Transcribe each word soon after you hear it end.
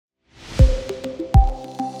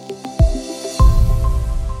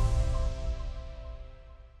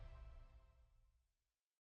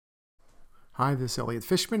Hi, this is Elliot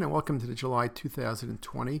Fishman, and welcome to the July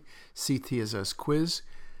 2020 CT as Us quiz.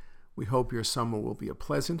 We hope your summer will be a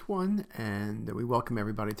pleasant one, and we welcome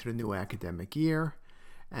everybody to the new academic year.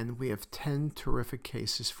 And we have 10 terrific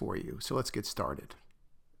cases for you, so let's get started.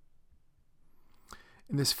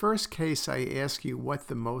 In this first case, I ask you what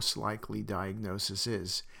the most likely diagnosis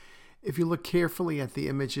is. If you look carefully at the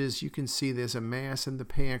images, you can see there's a mass in the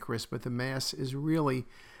pancreas, but the mass is really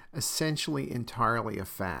essentially entirely a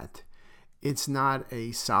fat. It's not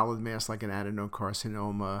a solid mass like an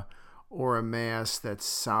adenocarcinoma or a mass that's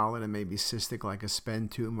solid and maybe cystic like a SPEN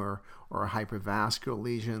tumor or a hypervascular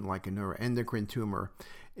lesion like a neuroendocrine tumor.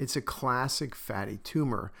 It's a classic fatty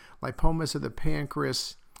tumor. Lipomas of the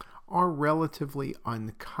pancreas are relatively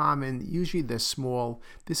uncommon. Usually they're small.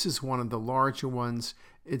 This is one of the larger ones.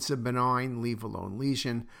 It's a benign leave-alone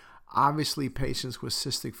lesion. Obviously, patients with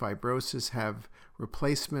cystic fibrosis have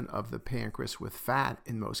replacement of the pancreas with fat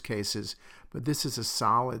in most cases, but this is a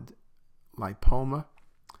solid lipoma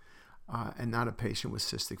and not a patient with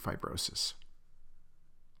cystic fibrosis.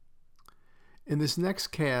 In this next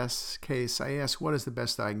case, I ask, what is the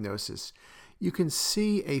best diagnosis? You can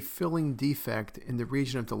see a filling defect in the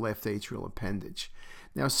region of the left atrial appendage.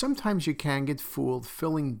 Now, sometimes you can get fooled.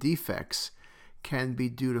 Filling defects can be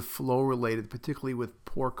due to flow-related, particularly with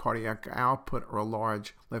poor cardiac output or a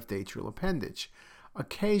large left atrial appendage.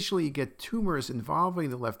 Occasionally, you get tumors involving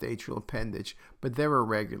the left atrial appendage, but they're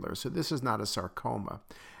irregular, so this is not a sarcoma.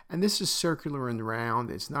 And this is circular and round.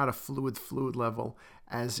 It's not a fluid level,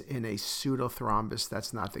 as in a pseudothrombus.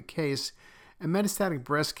 That's not the case. And metastatic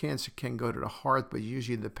breast cancer can go to the heart, but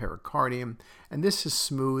usually the pericardium. And this is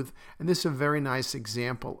smooth, and this is a very nice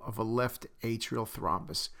example of a left atrial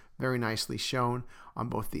thrombus. Very nicely shown on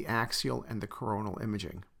both the axial and the coronal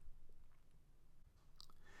imaging.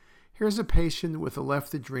 Here's a patient with a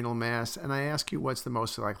left adrenal mass, and I ask you what's the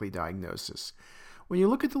most likely diagnosis. When you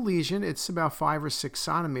look at the lesion, it's about 5 or 6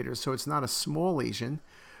 centimeters, so it's not a small lesion,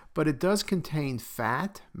 but it does contain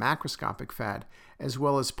fat, macroscopic fat, as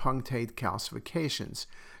well as punctate calcifications.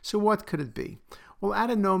 So what could it be? Well,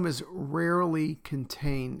 adenomas rarely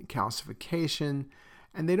contain calcification,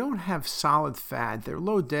 and they don't have solid fat. They're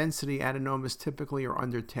low density. Adenomas typically are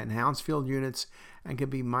under 10 Hounsfield units and can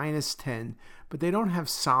be minus 10, but they don't have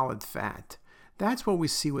solid fat. That's what we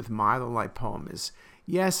see with myelolipomas.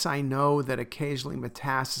 Yes, I know that occasionally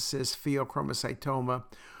metastasis, pheochromocytoma,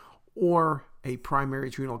 or a primary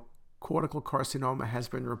adrenal cortical carcinoma has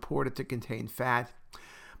been reported to contain fat,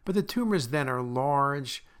 but the tumors then are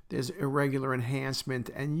large. There's irregular enhancement,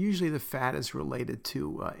 and usually the fat is related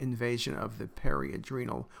to invasion of the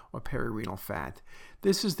periadrenal or perirenal fat.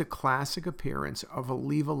 This is the classic appearance of a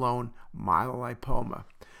leave-alone myelolipoma.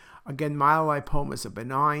 Again, myelolipoma is a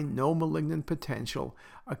benign, no malignant potential.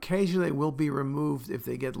 Occasionally they will be removed if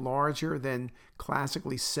they get larger than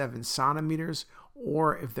classically 7 centimeters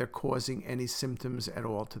or if they're causing any symptoms at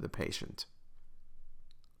all to the patient.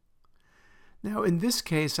 Now, in this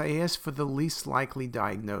case, I ask for the least likely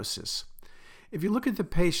diagnosis. If you look at the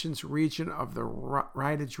patient's region of the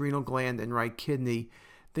right adrenal gland and right kidney,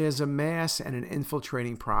 there's a mass and an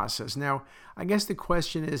infiltrating process. Now, I guess the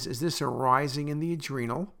question is this arising in the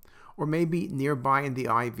adrenal, or maybe nearby in the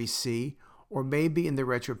IVC, or maybe in the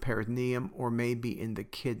retroperitoneum, or maybe in the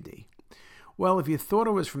kidney? Well, if you thought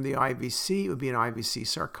it was from the IVC, it would be an IVC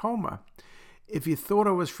sarcoma. If you thought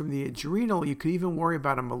it was from the adrenal, you could even worry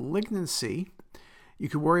about a malignancy. You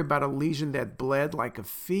could worry about a lesion that bled like a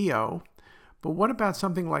pheo. But what about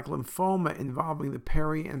something like lymphoma involving the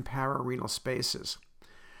peri and pararenal spaces?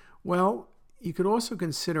 Well, you could also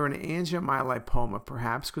consider an angiomyolipoma,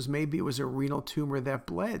 perhaps, because maybe it was a renal tumor that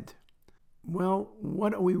bled. Well,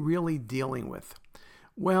 what are we really dealing with?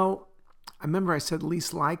 Well, I remember I said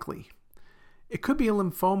least likely. It could be a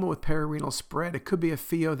lymphoma with perirenal spread. It could be a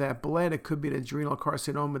pheo that bled. It could be an adrenal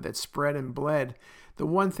carcinoma that spread and bled. The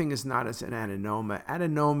one thing is not as an adenoma.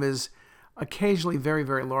 Adenomas, occasionally very,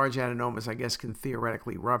 very large adenomas, I guess, can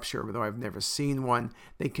theoretically rupture, although I've never seen one.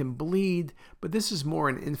 They can bleed, but this is more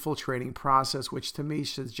an infiltrating process, which to me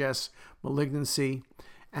suggests malignancy.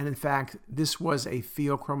 And in fact, this was a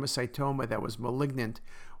pheochromocytoma that was malignant,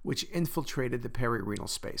 which infiltrated the perirenal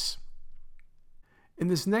space. In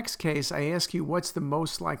this next case, I ask you what's the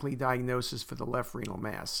most likely diagnosis for the left renal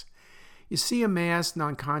mass. You see a mass,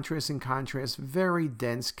 non-contrast and contrast, very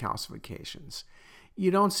dense calcifications. You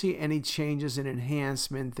don't see any changes in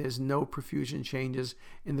enhancement. There's no perfusion changes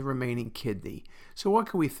in the remaining kidney. So what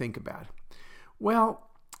can we think about? Well,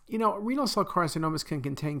 renal cell carcinomas can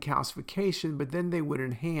contain calcification, but then they would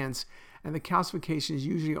enhance, and the calcifications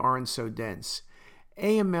usually aren't so dense.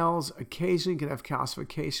 AMLs occasionally can have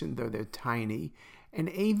calcification, though they're tiny, And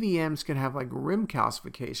AVMs can have like rim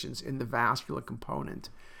calcifications in the vascular component.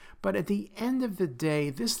 But at the end of the day,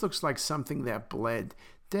 this looks like something that bled.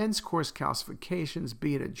 Dense coarse calcifications,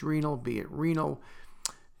 be it adrenal, be it renal,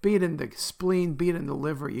 be it in the spleen, be it in the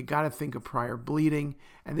liver. You got to think of prior bleeding.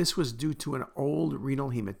 And this was due to an old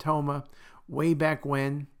renal hematoma. Way back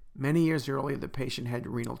when, many years earlier, the patient had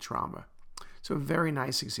renal trauma. So a very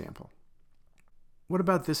nice example. What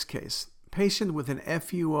about this case? Patient with an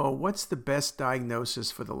FUO, what's the best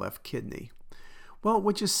diagnosis for the left kidney? Well,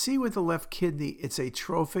 what you see with the left kidney, it's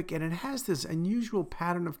atrophic and it has this unusual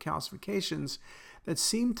pattern of calcifications that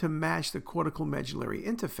seem to match the cortical-medullary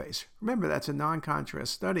interface. Remember, that's a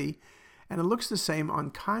non-contrast study, and it looks the same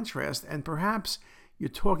on contrast, and perhaps you're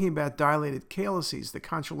talking about dilated calyces. The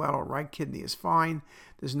contralateral right kidney is fine.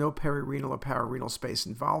 There's no perirenal or pararenal space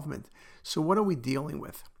involvement. So what are we dealing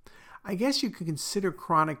with? I guess you could consider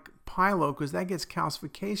chronic pyelo because that gets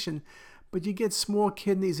calcification, but you get small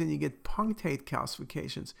kidneys and you get punctate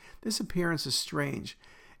calcifications. This appearance is strange.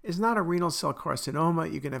 It's not a renal cell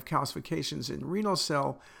carcinoma. You can have calcifications in renal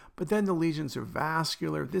cell, but then the lesions are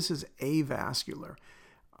vascular. This is avascular.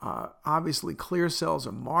 Obviously, clear cells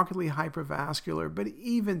are markedly hypervascular, but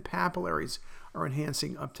even papillaries are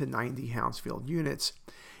enhancing up to 90 Hounsfield units.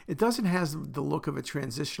 It doesn't have the look of a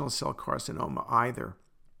transitional cell carcinoma either.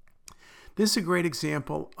 This is a great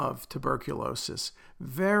example of tuberculosis.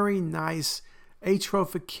 Very nice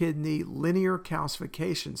atrophic kidney, linear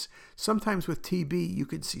calcifications. Sometimes with TB, you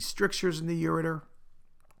could see strictures in the ureter,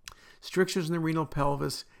 strictures in the renal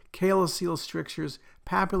pelvis, calyceal strictures,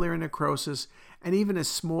 papillary necrosis, and even a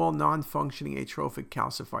small non-functioning atrophic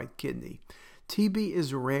calcified kidney. TB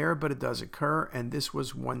is rare, but it does occur, and this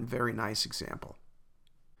was one very nice example.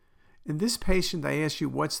 In this patient, I asked you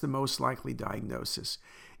what's the most likely diagnosis.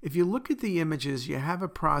 If you look at the images, you have a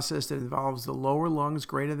process that involves the lower lungs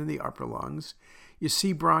greater than the upper lungs. You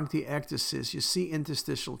see bronchiectasis. You see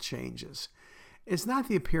interstitial changes. It's not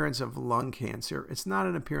the appearance of lung cancer. It's not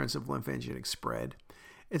an appearance of lymphangitic spread.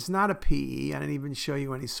 It's not a PE. I didn't even show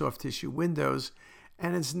you any soft tissue windows.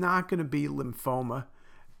 And it's not going to be lymphoma,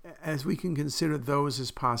 as we can consider those as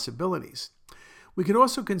possibilities. We could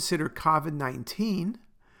also consider COVID-19,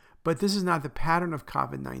 but this is not the pattern of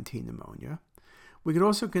COVID-19 pneumonia. We could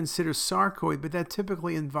also consider sarcoid, but that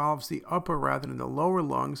typically involves the upper rather than the lower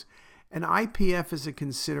lungs. And IPF is a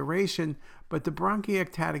consideration, but the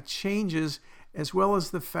bronchiectatic changes, as well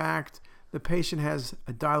as the fact the patient has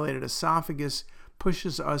a dilated esophagus,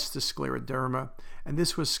 pushes us to scleroderma. And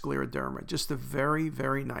this was scleroderma. Just a very,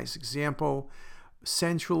 very nice example.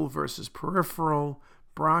 Central versus peripheral,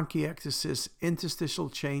 bronchiectasis,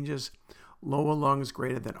 interstitial changes, lower lungs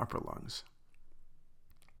greater than upper lungs.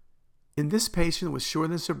 In this patient with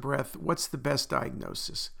shortness of breath, what's the best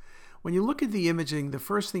diagnosis? When you look at the imaging, the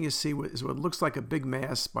first thing you see is what looks like a big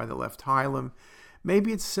mass by the left hilum.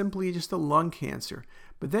 Maybe it's simply just a lung cancer,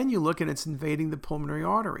 but then you look and it's invading the pulmonary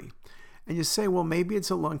artery. And you say, well, maybe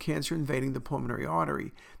it's a lung cancer invading the pulmonary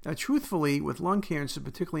artery. Now, truthfully, with lung cancer,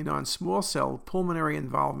 particularly non-small cell, pulmonary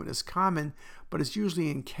involvement is common, but it's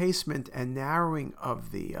usually encasement and narrowing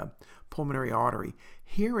of the pulmonary artery.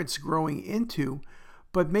 Here it's growing into,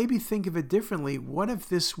 but maybe think of it differently. What if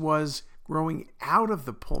this was growing out of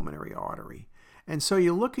the pulmonary artery? And so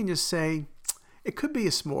you look and you say, it could be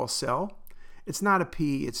a small cell. It's not a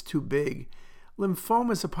PE, it's too big.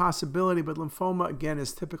 Lymphoma is a possibility, but lymphoma, again,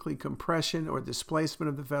 is typically compression or displacement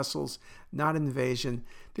of the vessels, not invasion.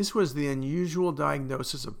 This was the unusual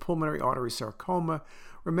diagnosis of pulmonary artery sarcoma.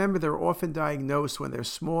 Remember, they're often diagnosed when they're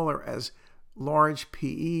smaller as large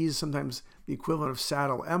PEs, sometimes the equivalent of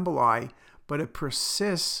saddle emboli, but it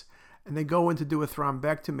persists and they go in to do a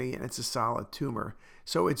thrombectomy and it's a solid tumor.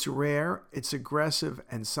 So it's rare, it's aggressive,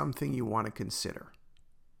 and something you want to consider.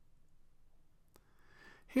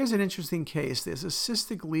 Here's an interesting case. There's a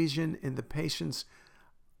cystic lesion in the patient's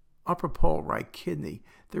upper pole right kidney.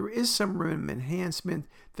 There is some rim enhancement.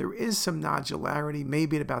 There is some nodularity,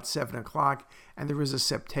 maybe at about 7 o'clock, and there is a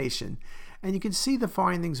septation. And you can see the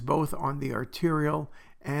findings both on the arterial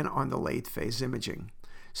and on the late phase imaging.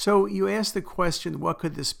 So you ask the question, what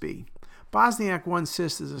could this be? Bosniak 1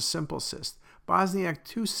 cyst is a simple cyst. Bosniak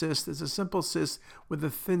 2 cyst is a simple cyst with a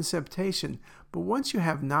thin septation. But once you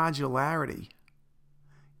have nodularity,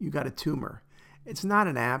 you got a tumor. It's not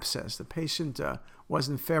an abscess. The patient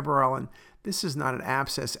wasn't febrile, and this is not an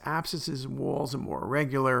abscess. Abscesses and walls are more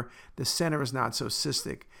irregular. The center is not so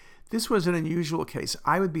cystic. This was an unusual case.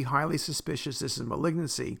 I would be highly suspicious this is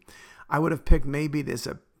malignancy. I would have picked maybe there's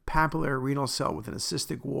a papillary renal cell with an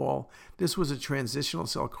cystic wall. This was a transitional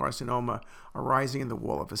cell carcinoma arising in the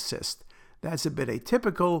wall of a cyst. That's a bit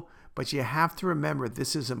atypical, but you have to remember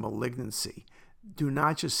this is a malignancy. Do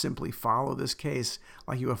not just simply follow this case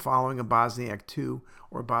like you are following a Bosniak 2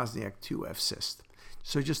 or Bosniak 2F cyst.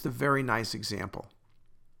 So just a very nice example.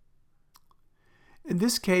 In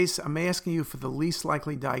this case, I'm asking you for the least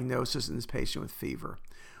likely diagnosis in this patient with fever.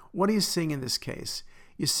 What are you seeing in this case?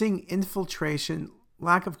 You're seeing infiltration,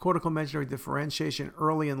 lack of cortical medullary differentiation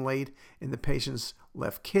early and late in the patient's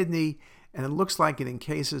left kidney, and it looks like it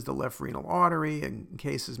encases the left renal artery, in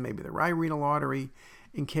cases maybe the right renal artery,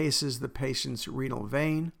 in cases the patient's renal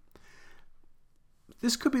vein.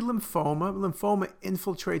 This could be lymphoma. Lymphoma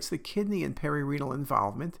infiltrates the kidney and perirenal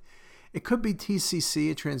involvement. It could be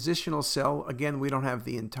TCC, a transitional cell. Again, we don't have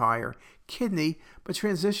the entire kidney, but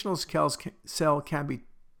transitional cell can be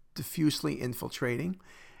diffusely infiltrating.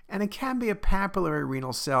 And it can be a papillary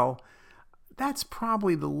renal cell. That's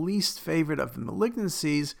probably the least favorite of the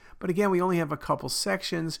malignancies, but again, we only have a couple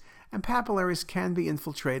sections, and papillaries can be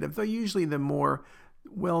infiltrative, though usually the more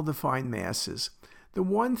well-defined masses. The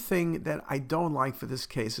one thing that I don't like for this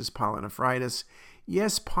case is pyelonephritis.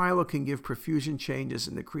 Yes, pyelo can give perfusion changes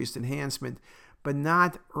and decreased enhancement, but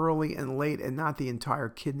not early and late and not the entire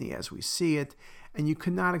kidney as we see it. And you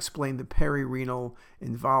cannot explain the perirenal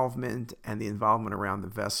involvement and the involvement around the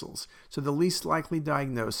vessels. So the least likely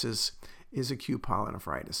diagnosis is acute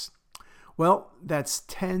pyelonephritis. Well, that's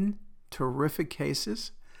 10 terrific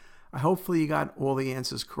cases. Hopefully you got all the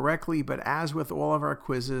answers correctly, but as with all of our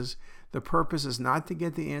quizzes, the purpose is not to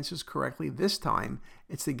get the answers correctly this time,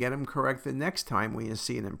 it's to get them correct the next time when you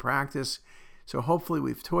see it in practice. So hopefully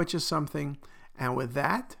we've taught you something, and with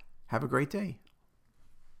that, have a great day.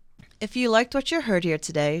 If you liked what you heard here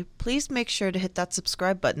today, please make sure to hit that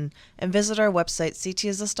subscribe button and visit our website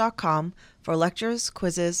ctassist.com for lectures,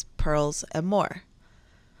 quizzes, pearls, and more.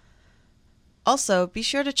 Also, be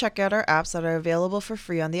sure to check out our apps that are available for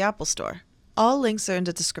free on the Apple Store. All links are in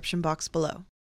the description box below.